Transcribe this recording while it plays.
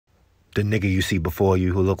The nigga you see before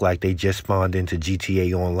you who look like they just spawned into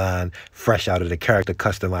GTA Online, fresh out of the character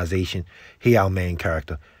customization, he our main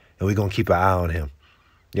character, and we gonna keep an eye on him.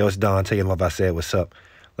 Yo, it's Don. Tell you love I said what's up.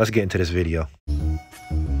 Let's get into this video.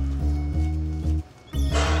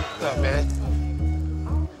 What's up, man?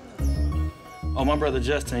 Oh, my brother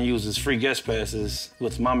Justin uses free guest passes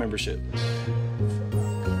with my membership.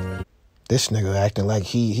 This nigga acting like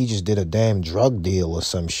he just did a damn drug deal or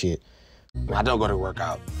some shit. I don't go to work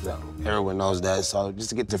out, so everyone knows that, so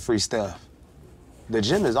just to get the free stuff. The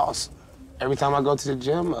gym is awesome. Every time I go to the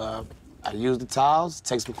gym, I use the towels,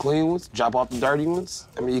 take some clean ones, drop off the dirty ones.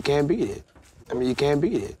 I mean, you can't beat it. I mean, you can't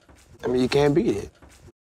beat it. I mean, you can't beat it.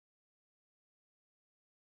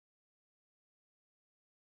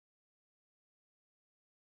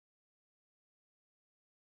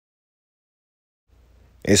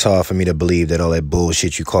 It's hard for me to believe that all that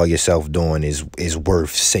bullshit you call yourself doing is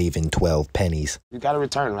worth saving 12 pennies. You gotta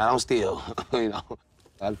return them. I don't steal, you know.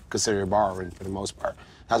 I consider it borrowing for the most part.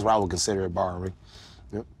 That's what I would consider it borrowing.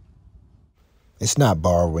 Yep. It's not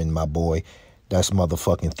borrowing, my boy. That's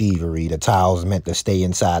motherfucking thievery. The towels meant to stay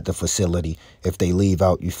inside the facility. If they leave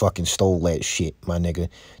out, you fucking stole that shit, my nigga.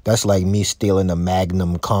 That's like me stealing a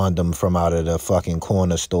Magnum condom from out of the fucking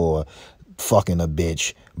corner store, fucking a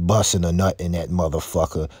bitch, busting a nut in that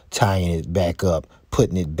motherfucker, tying it back up,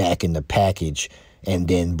 putting it back in the package, and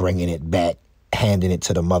then bringing it back, handing it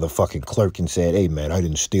to the motherfucking clerk and said, hey, man, I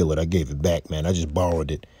didn't steal it. I gave it back, man. I just borrowed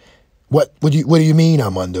it. What do you mean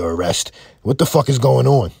I'm under arrest? What the fuck is going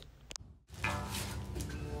on?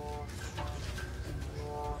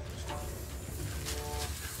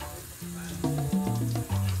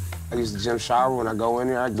 I use the gym shower. When I go in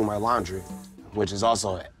there, I do my laundry, which is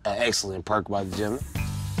also an excellent perk by the gym.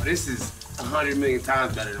 This is 100 million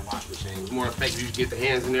times better than wash machine. It's more effective. You can get the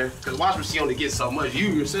hands in there. Because wash machine only gets so much. You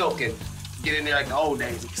yourself can get in there like the old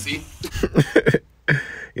days, you see?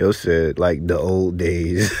 Yo said, like the old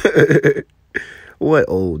days. What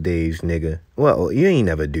old days, nigga? Well, you ain't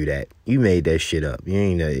never do that. You made that shit up. You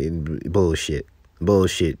ain't bullshit.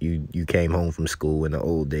 Bullshit. You came home from school in the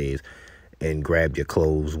old days and grabbed your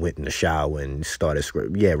clothes, went in the shower, and started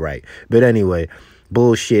scrubbing. Yeah, right. But anyway,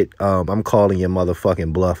 bullshit. I'm calling your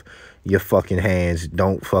motherfucking bluff. Your fucking hands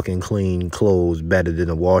don't fucking clean clothes better than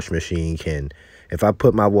a wash machine can. If I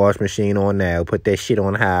put my wash machine on now, put that shit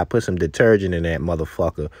on high, put some detergent in that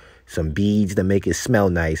motherfucker, some beads to make it smell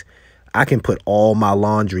nice, I can put all my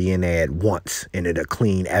laundry in there at once, and it'll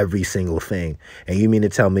clean every single thing. And you mean to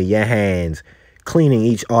tell me your hands cleaning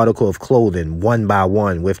each article of clothing one by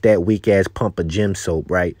one with that weak-ass pump of gym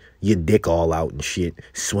soap, right? Your dick all out and shit,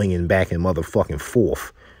 swinging back and motherfucking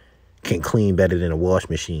forth, can clean better than a wash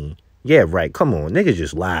machine. Yeah, right. Come on. Niggas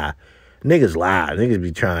just lie. Niggas lie. Niggas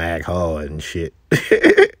be trying to act hard and shit.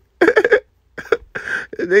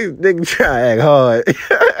 Niggas try to act hard.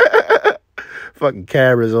 Fucking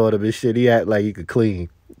cameras on him and shit. He act like he could clean.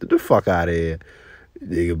 Get the fuck out of here.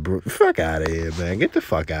 Nigga, fuck out of here, man. Get the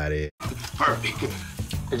fuck out of here. Perfect.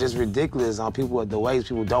 It's just ridiculous on people, the ways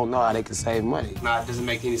people don't know how they can save money. Nah, it doesn't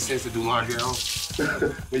make any sense to do laundry at home.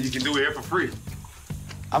 When you can do it here for free.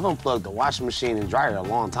 I've unplugged the washing machine and dryer a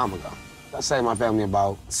long time ago. I saved my family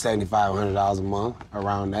about $7,500 a month,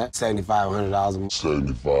 around that. $7,500 a month.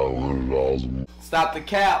 $7,500 a month. Stop the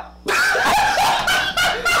cap. Stop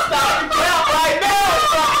the cap right now.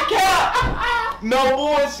 Stop the cap. No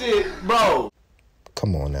bullshit, bro.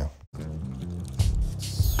 Come on now.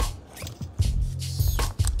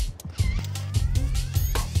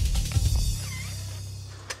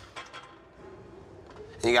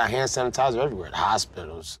 You got hand sanitizer everywhere, the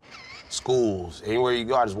hospitals, schools, anywhere you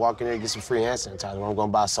go, I just walk in there and get some free hand sanitizer. I'm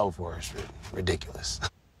gonna buy soap for it. It's ridiculous.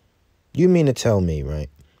 You mean to tell me, right?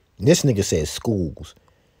 This nigga said schools.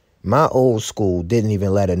 My old school didn't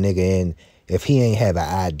even let a nigga in if he ain't have an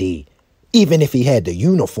ID, even if he had the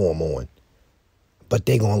uniform on. But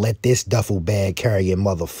they gonna let this duffel bag carrying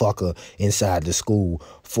motherfucker inside the school,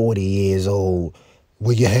 40 years old,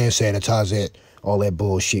 with your hand sanitizer at, all that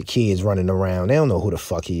bullshit, kids running around. They don't know who the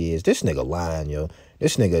fuck he is. This nigga lying, yo.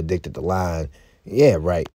 This nigga addicted to lying. Yeah,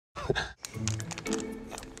 right.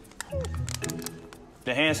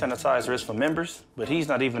 The hand sanitizer is for members, but he's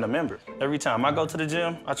not even a member. Every time I go to the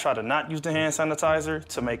gym, I try to not use the hand sanitizer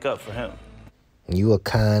to make up for him. You a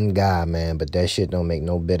kind guy, man, but that shit don't make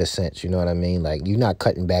no bit of sense. You know what I mean? Like, you not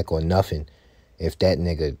cutting back on nothing if that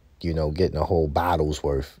nigga, you know, getting a whole bottle's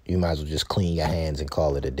worth. You might as well just clean your hands and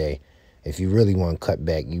call it a day. If you really want to cut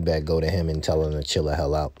back, you better go to him and tell him to chill the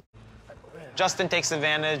hell out. Justin takes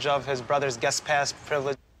advantage of his brother's guest pass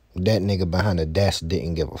privilege. That nigga behind the desk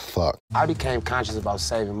didn't give a fuck. I became conscious about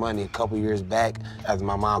saving money a couple years back after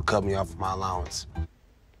my mom cut me off of my allowance.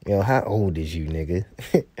 Yo, how old is you, nigga?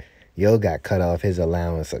 Yo got cut off his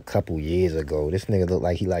allowance a couple years ago. This nigga look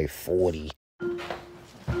like he like 40.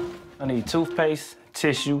 I need toothpaste,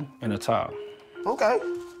 tissue, and a towel. Okay.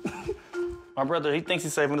 My brother, he thinks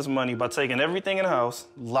he's saving us money by taking everything in the house,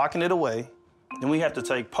 locking it away. Then we have to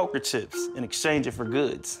take poker chips and exchange it for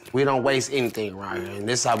goods. We don't waste anything around here, and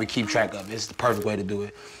this is how we keep track of it. It's the perfect way to do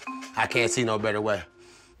it. I can't see no better way.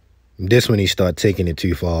 This when he start taking it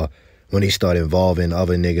too far. When he start involving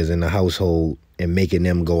other niggas in the household and making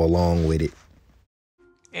them go along with it.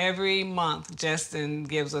 Every month, Justin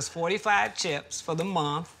gives us 45 chips for the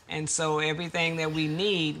month, and so everything that we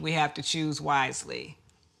need, we have to choose wisely.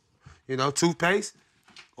 You know, toothpaste,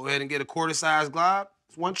 go ahead and get a quarter-sized glob.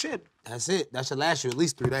 It's one chip. That's it. That should last you at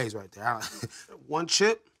least 3 days right there. One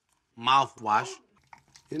chip, mouthwash.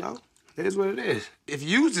 You know, it is what it is. If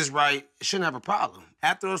you use this right, it shouldn't have a problem.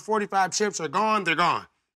 After those 45 chips are gone, they're gone.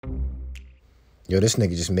 Yo, this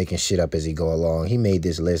nigga just making shit up as he go along. He made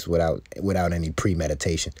this list without any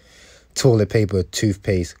premeditation. Toilet paper,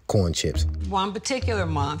 toothpaste, corn chips. One particular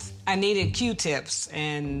month, I needed Q-tips,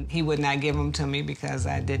 and he would not give them to me because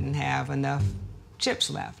I didn't have enough chips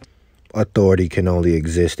left. Authority can only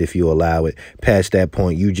exist if you allow it. Past that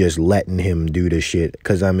point, you just letting him do the shit.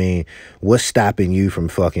 Because, I mean, what's stopping you from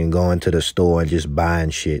fucking going to the store and just buying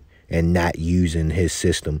shit and not using his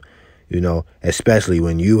system? You know, especially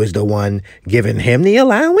when you was the one giving him the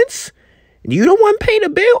allowance. You the one pay the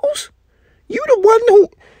bills. You the one who,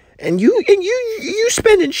 and you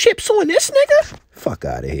spending chips on this nigga? Fuck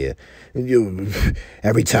out of here.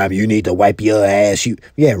 Every time you need to wipe your ass,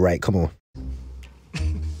 yeah, right. Come on.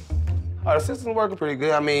 Oh, the system's working pretty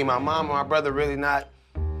good. I mean, my mom and my brother really not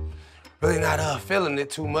feeling it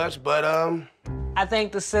too much, but I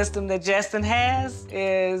think the system that Justin has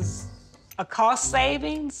is a cost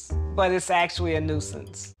savings, but it's actually a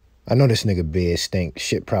nuisance. I know this nigga bed stink.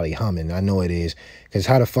 Shit probably humming. I know it is. Because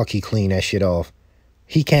how the fuck he clean that shit off?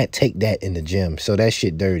 He can't take that in the gym. So that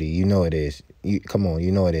shit dirty. You know it is. Come on,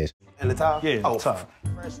 you know it is. And the towel? Yeah, the towel.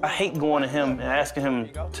 I hate going to him and asking him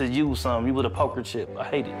to use something with a poker chip. I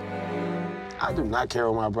hate it. I do not care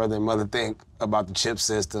what my brother and mother think about the chip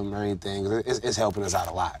system or anything. It's helping us out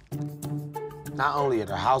a lot. Not only are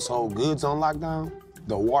the household goods on lockdown,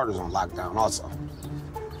 the water's on lockdown also.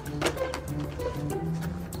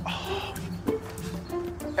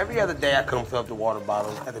 Every other day I come fill up the water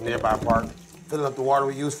bottles at the nearby park, filling up the water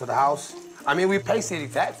we use for the house. I mean, we pay city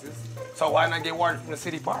taxes, so why not get water from the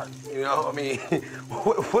city park? You know, I mean,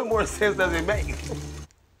 what more sense does it make?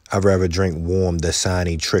 I'd rather drink warm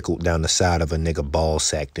Dasani trickled down the side of a nigga ball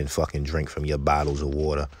sack than fucking drink from your bottles of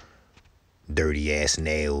water. Dirty ass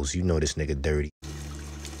nails. You know this nigga dirty.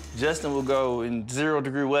 Justin will go in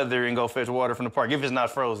 0-degree weather and go fetch water from the park. If it's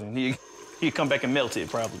not frozen, he'd come back and melt it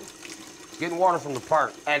probably. Getting water from the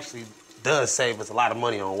park actually does save us a lot of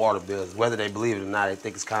money on water bills. Whether they believe it or not, they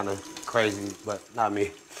think it's kind of crazy, but not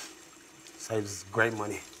me. Saves us great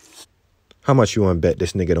money. How much you want to bet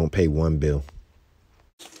this nigga don't pay one bill?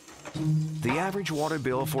 The average water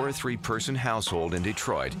bill for a 3-person household in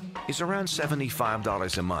Detroit is around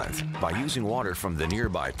 $75 a month. By using water from the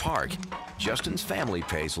nearby park, Justin's family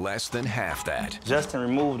pays less than half that. Justin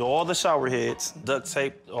removed all the shower heads, duct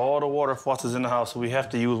taped all the water faucets in the house, so we have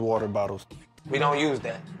to use water bottles. We don't use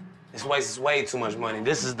that. This wastes way too much money.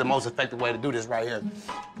 This is the most effective way to do this right here.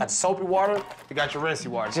 Got the soapy water, you got your rinsey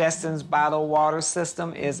water. Justin's bottled water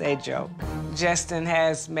system is a joke. Justin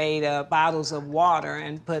has made bottles of water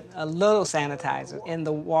and put a little sanitizer in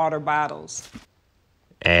the water bottles.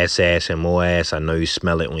 Ass, and more ass. I know you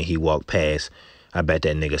smell it when he walk past. I bet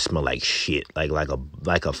that nigga smell like shit, like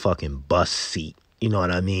a fucking bus seat. You know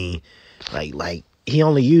what I mean? Like he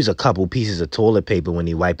only use a couple pieces of toilet paper when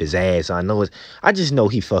he wipe his ass. I just know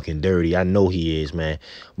he fucking dirty. I know he is, man.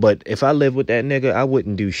 But if I lived with that nigga, I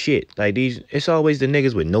wouldn't do shit. Like it's always the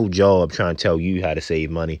niggas with no job trying to tell you how to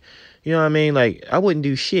save money. You know what I mean? Like, I wouldn't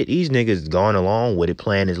do shit. These niggas gone along with it,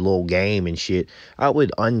 playing his little game and shit. I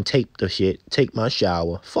would untape the shit, take my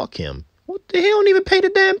shower. Fuck him. What the hell? He don't even pay the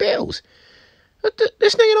damn bills.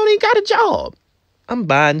 This nigga don't even got a job. I'm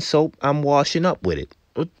buying soap. I'm washing up with it.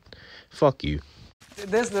 Fuck you.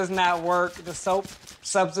 This does not work. The soap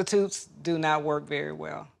substitutes do not work very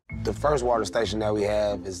well. The first water station that we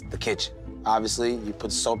have is the kitchen. Obviously, you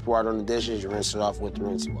put soapy water on the dishes, you rinse it off with the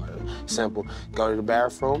rinsey water. Simple. Go to the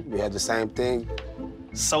bathroom, you have the same thing.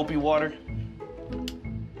 Soapy water,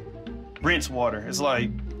 rinse water. It's like,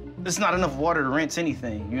 there's not enough water to rinse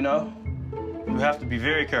anything, you know? You have to be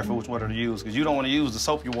very careful which water to use, because you don't want to use the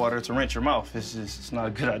soapy water to rinse your mouth. It's not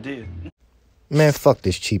a good idea. Man, fuck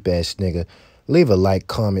this cheap ass nigga. Leave a like,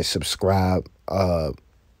 comment, subscribe.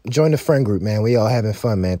 Join the friend group, man. We all having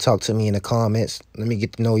fun, man. Talk to me in the comments. Let me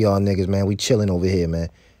get to know y'all niggas, man. We chilling over here, man.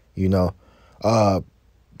 You know.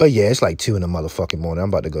 But yeah, it's like 2 in the motherfucking morning. I'm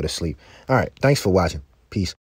about to go to sleep. All right. Thanks for watching. Peace.